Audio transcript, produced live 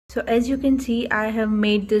So as you can see, I have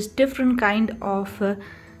made this different kind of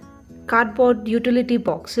cardboard utility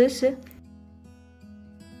boxes.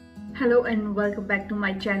 Hello and welcome back to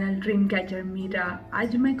my channel dream.catcher.meera.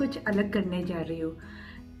 आज मैं कुछ अलग करने जा रही हूँ।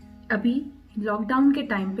 अभी लॉकडाउन के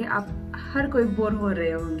टाइम पे आप हर कोई बोर हो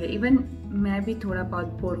रहे होंगे, इवन मैं भी थोड़ा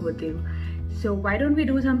बहुत बोर होती हूँ। So why don't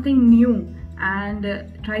we do something new and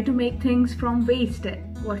try to make things from waste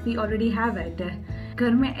what we already have it.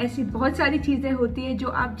 घर में ऐसी बहुत सारी चीज़ें होती है जो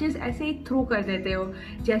आप जस्ट ऐसे ही थ्रो कर देते हो,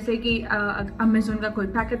 जैसे कि अमेज़ोन का कोई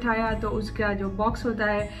पैकेट आया तो उसका जो बॉक्स होता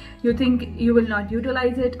है you think you will not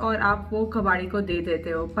utilize it और आप वो कबाड़ी को दे देते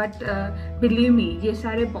हो। बट बिलीव मी, ये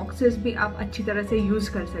सारे बॉक्सेस भी आप अच्छी तरह से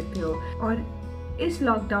यूज़ कर सकते हो। और इस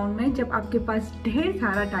लॉकडाउन में जब आपके पास ढेर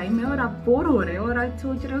सारा टाइम है और आप बोर हो रहे हो और आप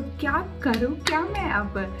सोच रहे हो क्या करूँ, क्या मैं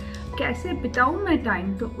अब कैसे बिताऊं मैं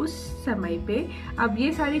टाइम, तो उस समय पे आप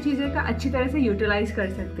ये सारी चीज़ें का अच्छी तरह से यूटिलाइज कर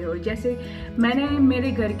सकते हो। जैसे मैंने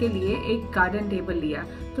मेरे घर के लिए एक गार्डन टेबल लिया,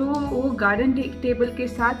 तो वो गार्डन टेबल के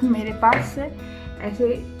साथ मेरे पास ऐसे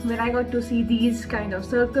when I got to see these kind of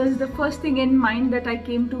circles, the first thing in mind that I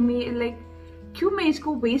came to me like क्यों मैं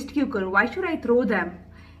इसको वेस्ट क्यों करूँ, why should I throw them,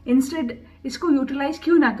 instead इसको यूटिलाइज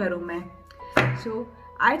क्यों ना करूँ मैं। So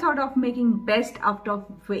I thought of making best out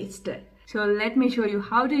of waste. So let me show you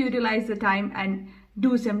how to utilize the time and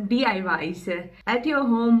do some DIYs at your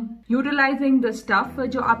home, utilizing the stuff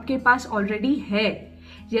जो आपके पास already है।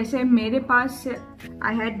 जैसे मेरे पास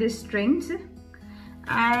I had this strings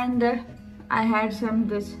and I had some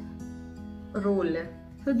this roll.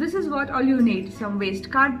 So this is what all you need: some waste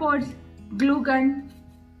cardboards, glue gun,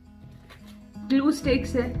 glue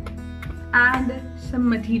sticks, and some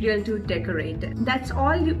material to decorate. That's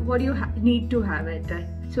all what you need to have it.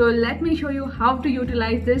 So let me show you how to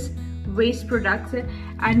utilize this waste products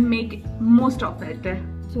and make most of it.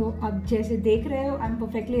 So अब जैसे देख रहे हो, I'm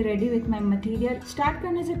perfectly ready with my material. Start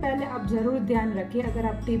करने से पहले आप ज़रूर ध्यान रखिए, अगर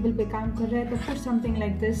आप टेबल पे काम कर रहे हैं तो put something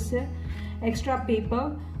like this extra paper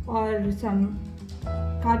or some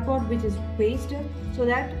cardboard which is waste so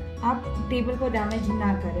that आप टेबल को डैमेज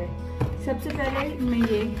ना करें। सबसे पहले मैं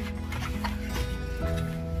ये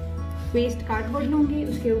वेस्ट कार्डबोर्ड लूँगी,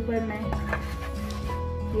 उसके ऊपर मैं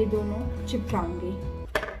ये दोनों चिपकाऊंगी।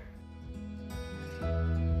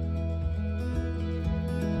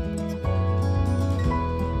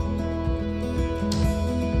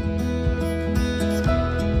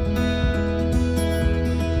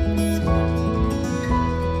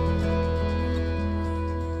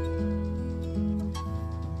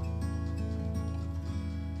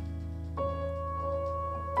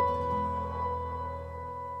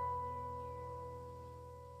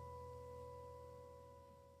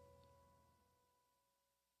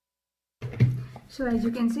 So as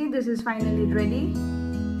you can see, this is finally ready.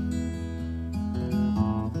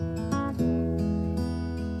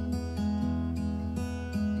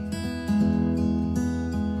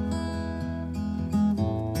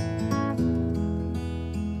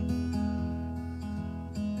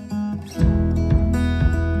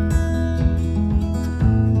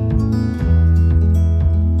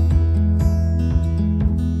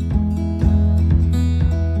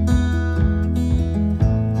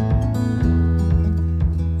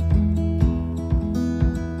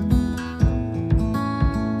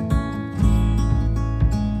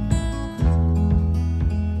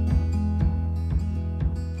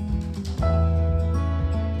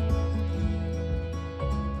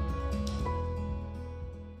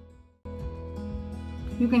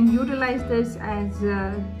 You can utilize this as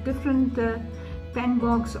a different pen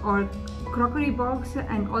box or crockery box,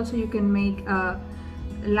 and also you can make a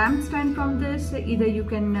lamp stand from this. Either you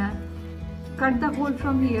can cut the hole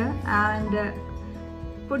from here and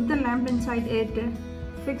put the lamp inside it,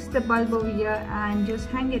 fix the bulb over here and just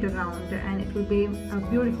hang it around, and it will be a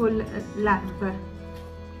beautiful lamp.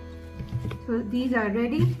 So these are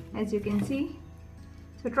ready, as you can see.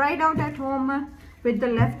 So try it out at home with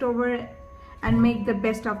the leftover and make the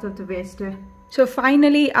best out of the waste. So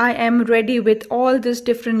finally I am ready with all this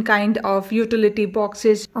different kind of utility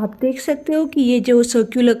boxes. आप देख सकते हो कि ये जो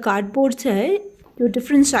circular cardboards है, जो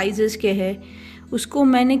different sizes के है, उसको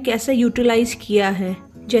मैंने कैसे utilize किया है।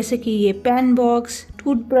 जैसे कि ये pen box,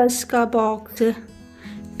 toothbrush का box,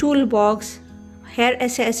 tool box, hair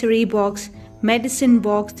accessory box, medicine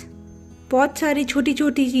box, बहुत सारी छोटी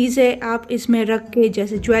छोटी चीज़ें आप इसमें रख के,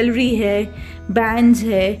 जैसे ज्वेलरी है, बैंड्स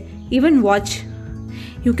है, even watch,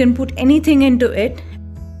 you can put anything into it.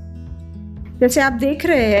 जैसे आप देख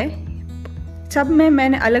रहे हैं सब में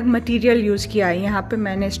मैंने अलग मटेरियल यूज़ किया है। यहाँ पे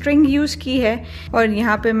मैंने स्ट्रिंग यूज़ की है और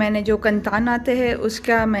यहाँ पे मैंने जो कंतान आते हैं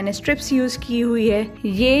उसका मैंने स्ट्रिप्स यूज़ की हुई है।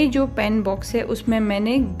 ये जो पेन बॉक्स है उसमें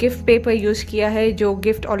मैंने गिफ्ट पेपर यूज़ किया है, जो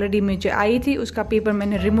गिफ्ट ऑलरेडी मुझे आई थी उसका पेपर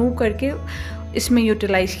मैंने रिमूव करके इसमें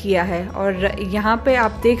यूटिलाइज़ किया है। और यहाँ पे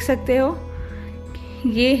आप देख सकते हो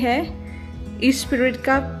ये है स्पिरिट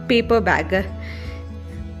का पेपर बैग।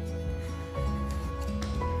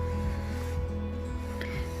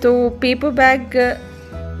 तो पेपर बैग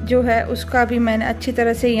जो है उसका भी मैंने अच्छी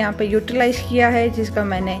तरह से यहाँ पे यूटिलाइज़ किया है, जिसका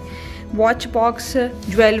मैंने watch box,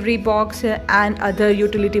 jewellery box and other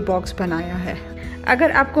utility box बनाया है।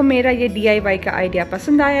 अगर आपको मेरा ये DIY का आइडिया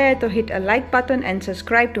पसंद आया है तो hit a like button and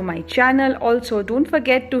subscribe to my channel. Also don't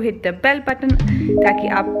forget to hit the bell button ताकि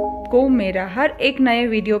आपको मेरा हर एक नए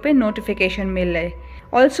वीडियो पे नोटिफिकेशन मिले।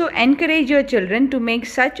 Also encourage your children to make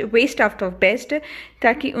such waste out of best,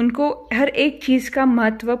 ताकि उनको हर एक चीज़ का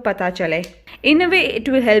महत्व पता चले। इन अ way it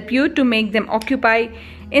will help you to make them occupy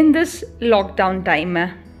in this lockdown time.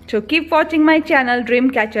 So keep watching my channel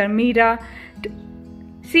dream.catcher.meera.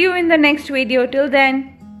 See you in the next video. Till then,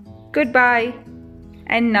 goodbye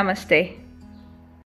and namaste.